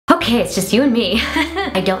Okay, it's just you and me.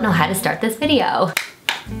 I don't know how to start this video.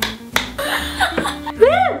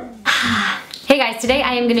 Hey guys, today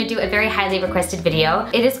I am gonna do a very highly requested video.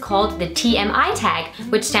 It is called the TMI Tag,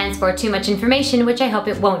 which stands for too much information, which I hope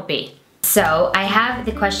it won't be. So I have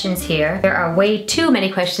the questions here. There are way too many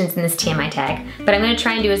questions in this TMI tag, but I'm gonna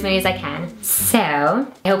try and do as many as I can. So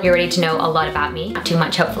I hope you're ready to know a lot about me. Not too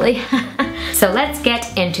much, hopefully. So let's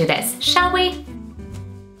get into this, shall we?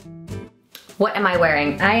 What am I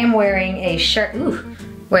wearing? I am wearing a shirt,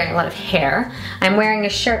 wearing a lot of hair. I'm wearing a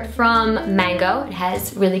shirt from Mango. It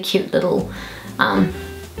has really cute little,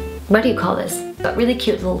 what do you call this? Got really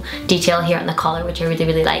cute little detail here on the collar, which I really,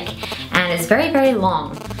 really like. And it's very, very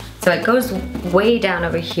long. So it goes way down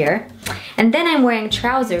over here. And then I'm wearing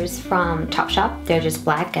trousers from Topshop. They're just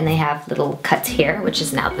black and they have little cuts here, which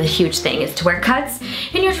is now the huge thing, is to wear cuts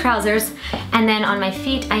in your trousers. And then on my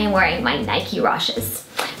feet, I am wearing my Nike Roches,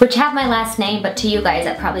 which have my last name, but to you guys,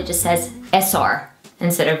 that probably just says SR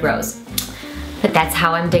instead of Rose. But that's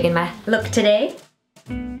how I'm digging my look today.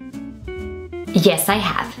 Yes, I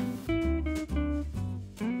have.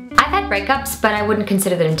 I've had breakups, but I wouldn't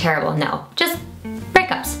consider them terrible, no. Just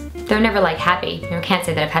breakups. They're never like happy. You can't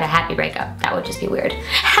say that I've had a happy breakup. That would just be weird.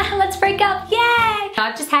 Let's break up, yay! No,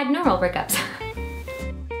 I've just had normal breakups.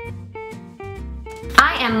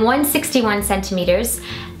 I am 161 centimeters,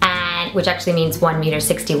 and which actually means 1.61 meters,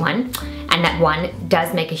 and that one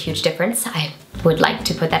does make a huge difference. I would like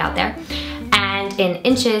to put that out there. And in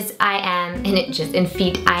inches, in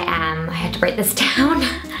feet, I had to write this down.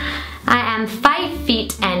 I am 5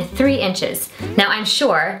 feet and 3 inches. Now I'm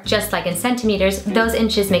sure, just like in centimeters, those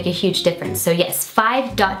inches make a huge difference. So yes,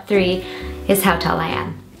 5.3 is how tall I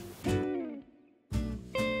am.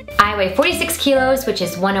 I weigh 46 kilos, which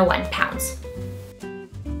is 101 pounds.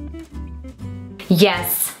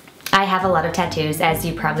 Yes, I have a lot of tattoos, as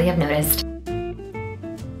you probably have noticed.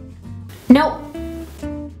 Nope.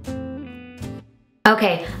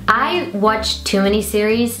 Okay, I watch too many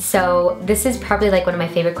series, so this is probably like one of my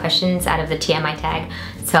favorite questions out of the TMI tag.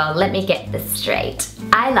 So let me get this straight.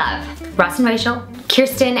 I love Ross and Rachel,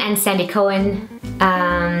 Kirsten and Sandy Cohen,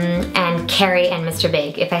 and Carrie and Mr.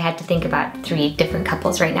 Big. If I had to think about 3 different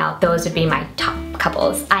couples right now, those would be my top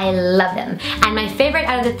couples. I love them. And my favorite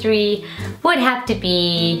out of the 3 would have to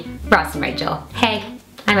be Ross and Rachel. Hey,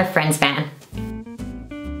 I'm a Friends fan.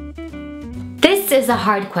 This is a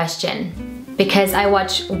hard question, because I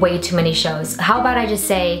watch way too many shows. How about I just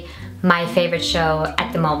say my favorite show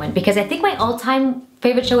at the moment? Because I think my all-time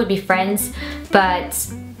favorite show would be Friends, but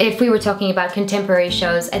if we were talking about contemporary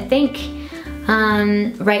shows, I think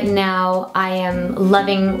right now I am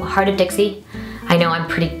loving Heart of Dixie. I know I'm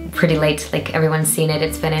pretty late, like everyone's seen it,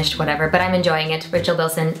 it's finished, whatever, but I'm enjoying it. Rachel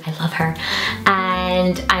Bilson, I love her.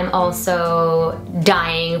 And I'm also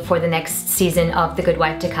dying for the next season of The Good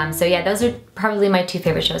Wife to come. So yeah, those are probably my 2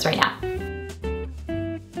 favorite shows right now.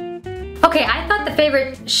 Okay, I thought the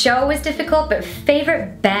favorite show was difficult, but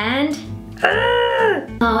favorite band?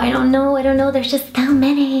 Oh, I don't know, there's just so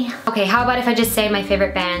many. Okay, how about if I just say my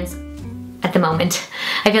favorite bands at the moment?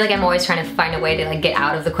 I feel like I'm always trying to find a way to like get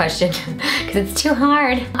out of the question, because it's too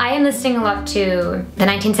hard. I am listening a lot to the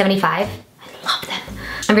 1975. I love them.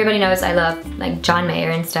 Everybody knows I love like John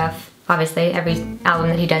Mayer and stuff. Obviously, every album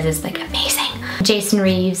that he does is like amazing. Jason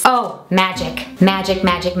Reeves. Oh, magic. Magic,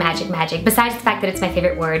 magic, magic, magic. Besides the fact that it's my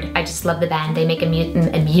favorite word, I just love the band. They make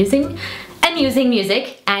amusing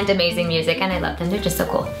music and amazing music, and I love them. They're just so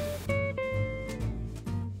cool.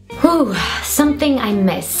 Whew, something I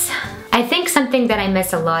miss. I think something that I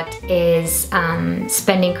miss a lot is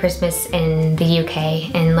spending Christmas in the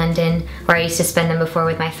UK, in London, where I used to spend them before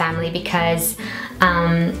with my family, because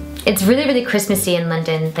it's really, really Christmassy in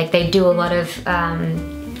London. Like they do a lot of,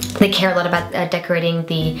 they care a lot about decorating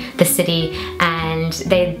the city, and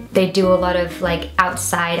they do a lot of like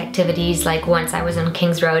outside activities. Like once I was on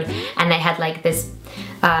King's Road and they had like this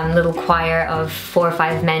little choir of 4 or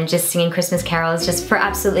 5 men just singing Christmas carols just for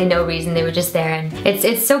absolutely no reason. They were just there, and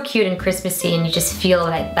it's so cute and Christmassy, and you just feel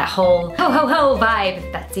like that whole ho ho ho vibe,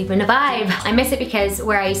 if that's even a vibe. I miss it because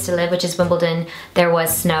where I used to live, which is Wimbledon, there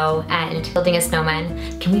was snow, and building a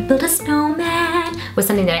snowman, can we build a snowman, was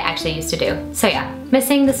something that I actually used to do. So yeah,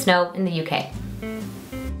 missing the snow in the UK.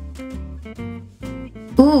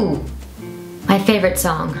 Ooh, my favorite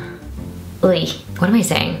song. What am I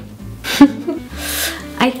saying?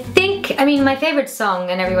 I mean, my favorite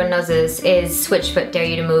song, and everyone knows this, is Switchfoot, Dare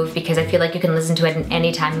You to Move, because I feel like you can listen to it in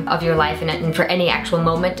any time of your life and for any actual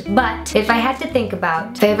moment. But if I had to think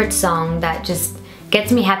about favorite song that just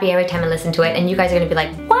gets me happy every time I listen to it, and you guys are gonna be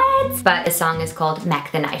like, what? But the song is called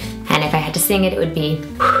Mac the Knife. And if I had to sing it, it would be,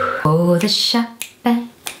 oh, the shop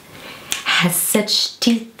has such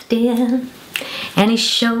teeth in and he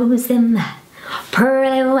shows them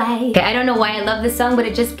pearly white. Okay, I don't know why I love this song, but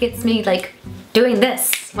it just gets me like doing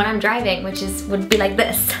this when I'm driving, which would be like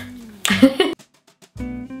this.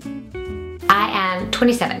 I am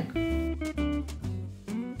 27.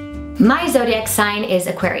 My zodiac sign is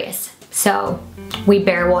Aquarius, so we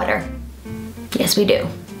bear water. Yes, we do.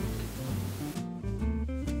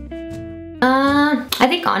 I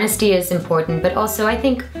think honesty is important, but also I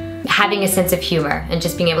think having a sense of humor and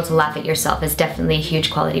just being able to laugh at yourself is definitely a huge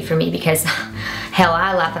quality for me because, hell,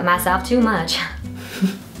 I laugh at myself too much.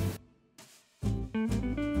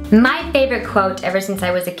 My favorite quote ever since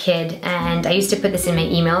I was a kid, and I used to put this in my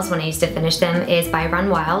emails when I used to finish them, is by Run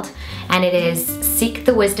Wild, and it is, "Seek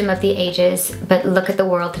the wisdom of the ages, but look at the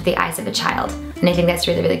world through the eyes of a child." And I think that's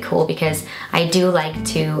really, really cool because I do like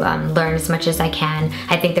to learn as much as I can.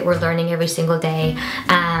 I think that we're learning every single day,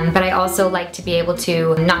 but I also like to be able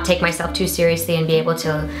to not take myself too seriously and be able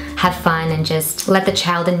to have fun and just let the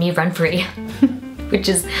child in me run free, which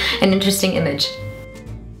is an interesting image.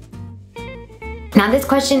 Now this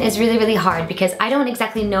question is really, really hard because I don't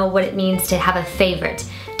exactly know what it means to have a favorite.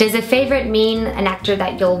 Does a favorite mean an actor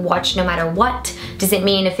that you'll watch no matter what? Does it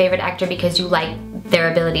mean a favorite actor because you like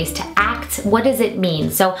their abilities to act? What does it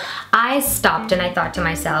mean? So I stopped and I thought to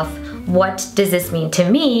myself, what does this mean to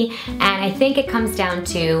me? And I think it comes down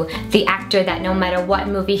to the actor that no matter what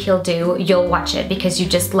movie he'll do, you'll watch it because you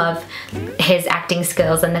just love his acting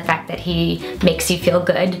skills and the fact that he makes you feel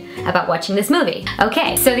good about watching this movie.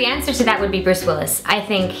 Okay, so the answer to that would be Bruce Willis. I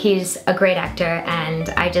think he's a great actor and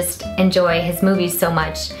I just enjoy his movies so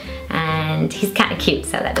much, and he's kind of cute,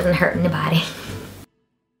 so that doesn't hurt anybody.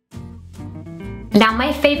 Now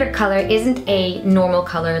my favorite color isn't a normal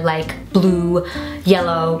color like blue,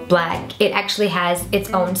 yellow, black. It actually has its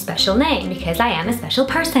own special name because I am a special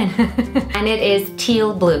person. And it is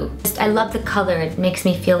teal blue. I love the color, it makes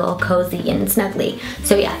me feel all cozy and snuggly.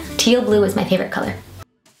 So yeah, teal blue is my favorite color.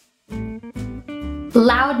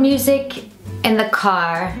 Loud music in the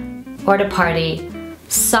car or at a party,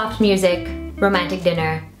 soft music, romantic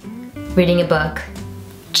dinner, reading a book,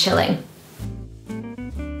 chilling.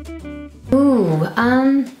 Ooh,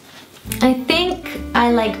 I think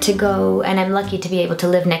I like to go, and I'm lucky to be able to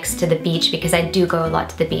live next to the beach because I do go a lot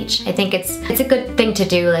to the beach. I think it's a good thing to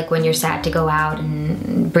do, like when you're sad, to go out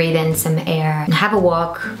and breathe in some air, and have a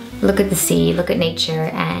walk, look at the sea, look at nature,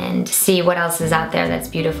 and see what else is out there that's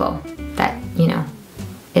beautiful, that, you know,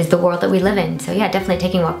 is the world that we live in. So yeah, definitely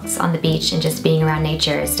taking walks on the beach and just being around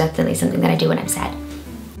nature is definitely something that I do when I'm sad.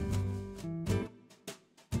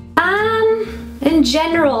 In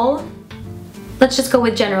general, let's just go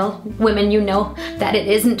with general. Women, you know that it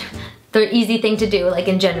isn't the easy thing to do, like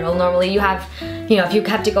in general. Normally you have, you know, if you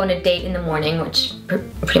have to go on a date in the morning, which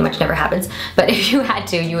pretty much never happens, but if you had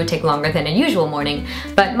to, you would take longer than a usual morning.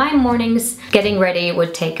 But my mornings getting ready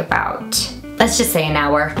would take about, let's just say, an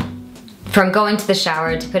hour. From going to the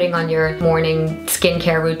shower to putting on your morning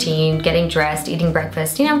skincare routine, getting dressed, eating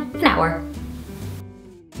breakfast, you know, an hour.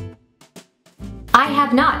 I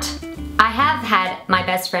have not. I have had my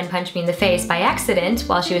best friend punch me in the face by accident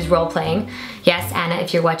while she was role-playing. Yes, Anna,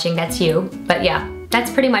 if you're watching, that's you. But yeah,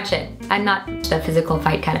 that's pretty much it. I'm not a physical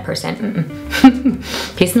fight kind of person.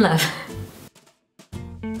 Peace and love.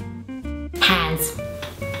 Hands.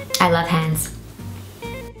 I love hands.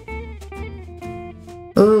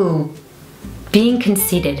 Ooh, being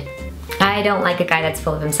conceited. I don't like a guy that's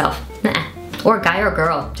full of himself. Nuh-uh. Or guy or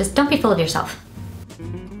girl, just don't be full of yourself.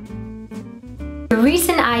 The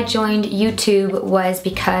reason I joined YouTube was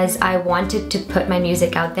because I wanted to put my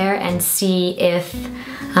music out there and see if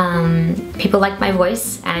people liked my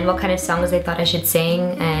voice and what kind of songs they thought I should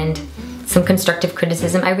sing, and some constructive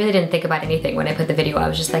criticism. I really didn't think about anything when I put the video. I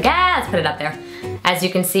was just like, let's put it up there. As you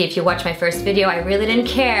can see, if you watch my first video, I really didn't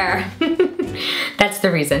care. That's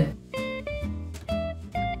the reason.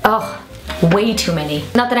 Oh, way too many.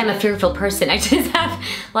 Not that I'm a fearful person, I just have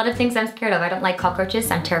a lot of things I'm scared of. I don't like cockroaches,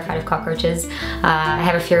 I'm terrified of cockroaches. I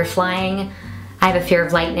have a fear of flying, I have a fear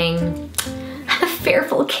of lightning. I'm a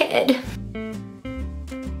fearful kid.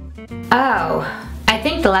 Oh, I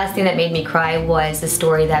think the last thing that made me cry was the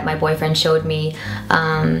story that my boyfriend showed me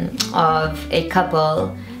of a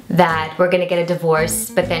couple that were gonna get a divorce,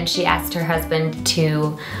 but then she asked her husband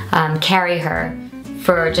to carry her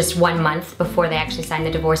for just 1 month before they actually signed the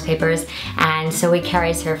divorce papers. And so he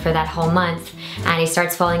carries her for that whole month, and he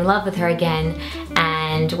starts falling in love with her again, and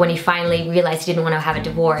and when he finally realized he didn't want to have a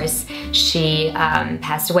divorce, she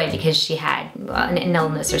passed away because she had an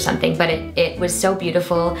illness or something. But it was so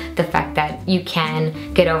beautiful, the fact that you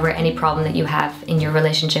can get over any problem that you have in your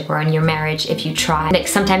relationship or in your marriage if you try. Like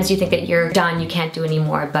sometimes you think that you're done, you can't do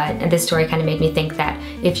anymore, but this story kind of made me think that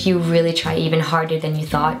if you really try even harder than you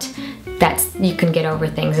thought, you can get over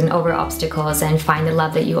things and over obstacles and find the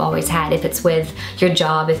love that you always had. If it's with your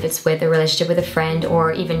job, if it's with a relationship with a friend,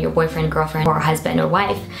 or even your boyfriend, girlfriend, or husband or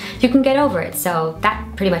wife, you can get over it. So that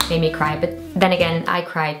pretty much made me cry, but then again, I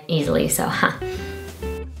cried easily, so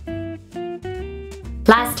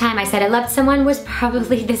Last time I said I loved someone was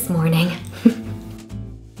probably this morning.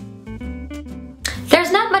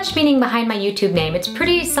 There's not much meaning behind my YouTube name. It's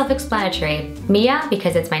pretty self-explanatory. Mia,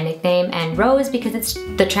 because it's my nickname, and Rose, because it's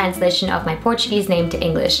the translation of my Portuguese name to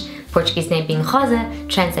English. Portuguese name being Rosa,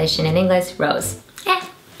 translation in English, Rose.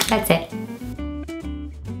 That's it.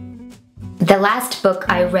 The last book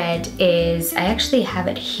I read is, I actually have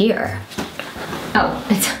it here. Oh,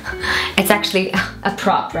 it's actually a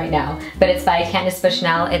prop right now, but it's by Candice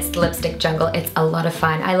Bushnell. It's The Lipstick Jungle. It's a lot of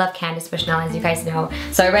fun. I love Candice Bushnell, as you guys know.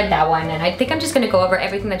 So I read that one, and I think I'm just gonna go over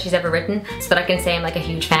everything that she's ever written so that I can say I'm like a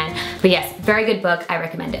huge fan. But yes, very good book. I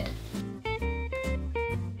recommend it.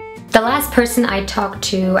 The last person I talked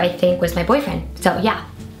to, I think, was my boyfriend. So yeah,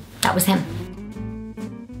 that was him.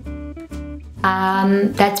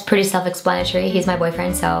 That's pretty self-explanatory. He's my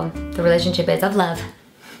boyfriend, so the relationship is of love.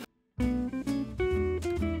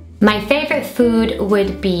 My favorite food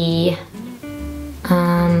would be,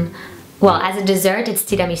 well, as a dessert, it's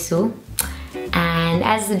tiramisu. And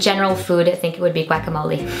as a general food, I think it would be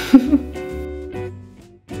guacamole.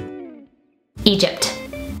 Egypt.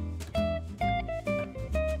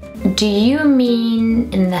 Do you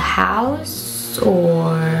mean in the house,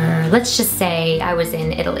 or let's just say I was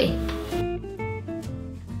in Italy?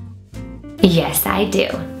 Yes, I do.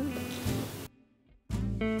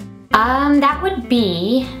 That would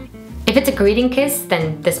be, if it's a greeting kiss,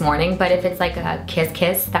 then this morning, but if it's like a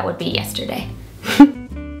kiss, that would be yesterday.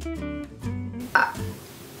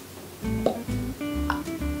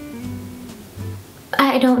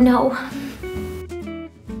 I don't know.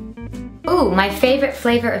 Ooh, my favorite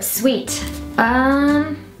flavor of sweet.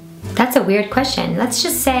 That's a weird question. Let's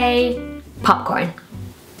just say popcorn.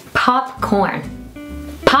 Popcorn.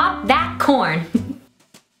 Pop that corn.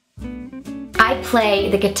 I play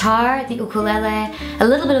the guitar, the ukulele, a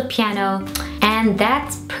little bit of piano, and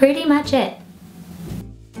that's pretty much it.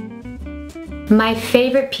 My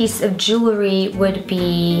favorite piece of jewelry would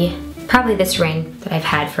be probably this ring that I've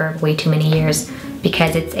had for way too many years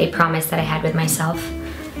because it's a promise that I had with myself.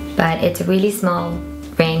 But it's a really small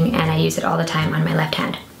ring and I use it all the time on my left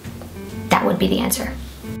hand. That would be the answer.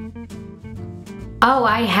 Oh,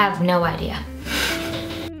 I have no idea.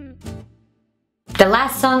 The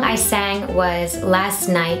last song I sang was Last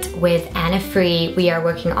Night with Anna Free. We are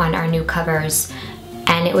working on our new covers,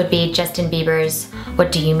 and it would be Justin Bieber's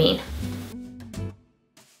What Do You Mean?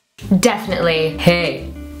 Definitely,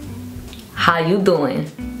 hey, how you doing?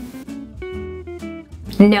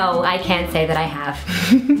 No, I can't say that I have.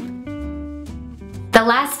 The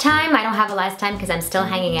last time, I don't have a last time because I'm still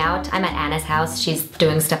hanging out. I'm at Anna's house. She's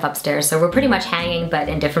doing stuff upstairs, so we're pretty much hanging, but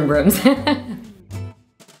in different rooms.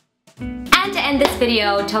 And to end this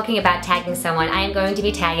video talking about tagging someone, I am going to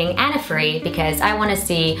be tagging Anna Free because I want to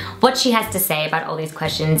see what she has to say about all these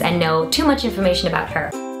questions and know too much information about her.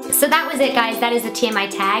 So that was it, guys. That is the TMI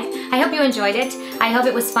tag. I hope you enjoyed it. I hope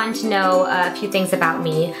it was fun to know a few things about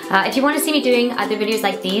me. If you want to see me doing other videos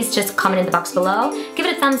like these, just comment in the box below, give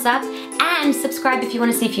it a thumbs up, and subscribe if you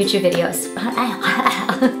want to see future videos.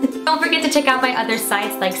 Don't forget to check out my other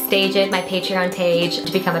sites like Stageit, my Patreon page.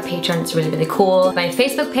 To become a patron, it's really, really cool. My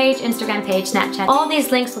Facebook page, Instagram page, Snapchat. All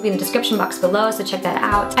these links will be in the description box below, so check that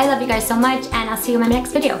out. I love you guys so much, and I'll see you in my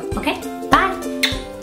next video, okay?